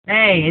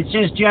Hey, it's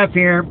just Jeff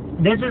here.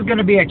 This is going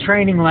to be a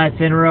training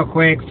lesson real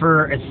quick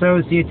for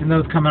associates and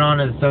those coming on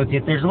as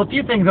associates. There's a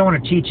few things I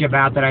want to teach you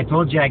about that I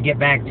told you I'd get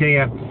back to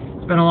you.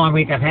 It's been a long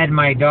week. I've had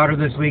my daughter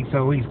this week, so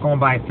the week's going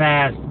by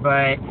fast,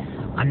 but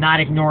I'm not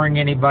ignoring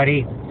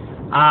anybody.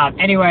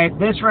 Anyway,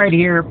 this right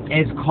here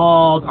is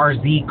called our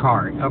Z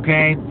card,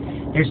 okay?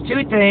 There's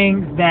two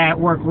things that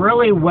work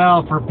really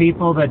well for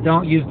people that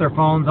don't use their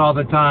phones all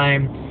the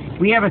time.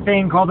 We have a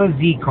thing called a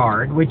Z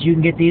card, which you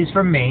can get these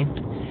from me,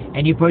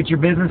 and you put your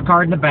business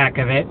card in the back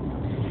of it.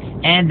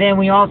 And then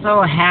we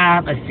also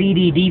have a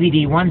CD,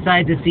 DVD. One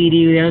side's a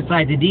CD, the other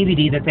side's a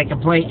DVD that they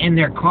can play in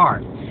their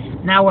car.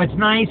 Now, what's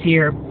nice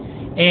here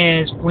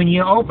is when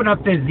you open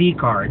up this Z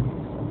card,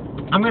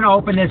 I'm going to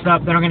open this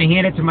up, then I'm going to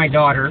hand it to my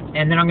daughter,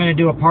 and then I'm going to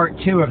do a part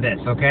 2 of this,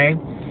 okay?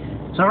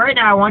 So right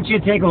now, I want you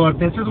to take a look.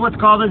 This is what's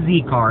called a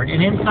Z card,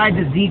 and inside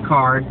the Z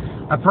card,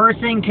 a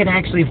person can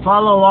actually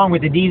follow along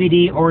with the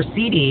DVD or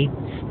CD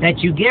that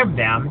you give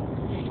them,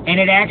 and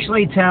it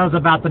actually tells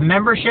about the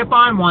membership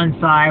on one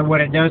side,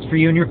 what it does for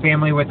you and your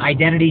family with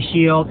Identity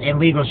Shield and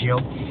Legal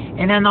Shield,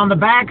 and then on the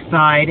back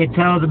side, it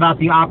tells about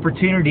the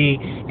opportunity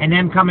and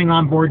them coming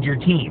on board your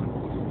team,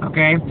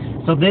 okay?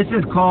 So this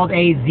is called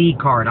a Z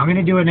card. I'm going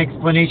to do an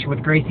explanation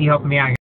with Gracie helping me out here.